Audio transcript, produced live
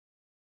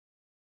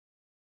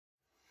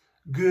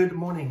Good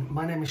morning,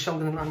 my name is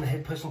Sheldon and I'm the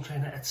head personal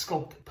trainer at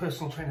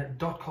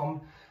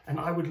sculptpersonaltrainer.com, and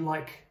I would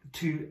like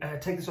to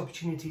take this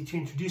opportunity to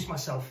introduce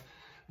myself.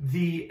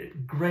 The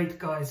great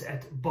guys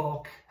at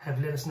Bark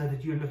have let us know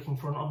that you're looking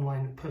for an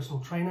online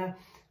personal trainer,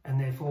 and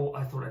therefore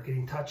I thought I'd get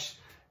in touch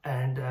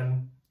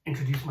and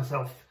introduce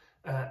myself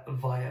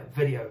via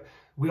video.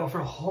 We offer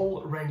a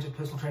whole range of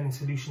personal training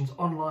solutions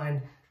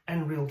online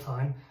and real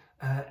time,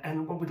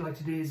 and what we'd like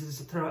to do is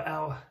throw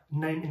our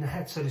name in the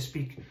hat, so to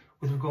speak,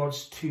 with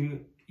regards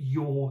to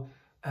your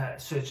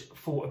search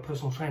for a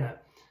personal trainer.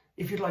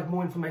 If you'd like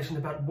more information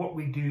about what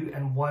we do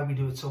and why we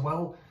do it so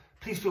well,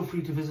 please feel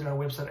free to visit our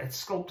website at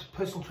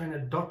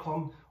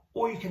sculptpersonaltrainer.com,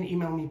 or you can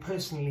email me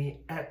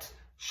personally at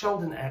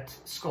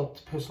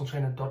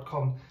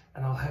sheldon@sculptpersonaltrainer.com,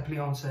 and I'll happily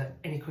answer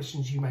any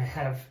questions you may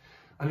have.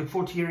 I look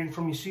forward to hearing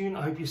from you soon.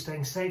 I hope you're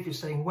staying safe, you're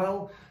staying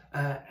well,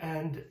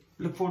 and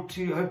look forward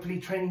to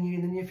hopefully training you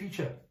in the near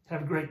future.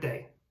 Have a great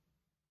day.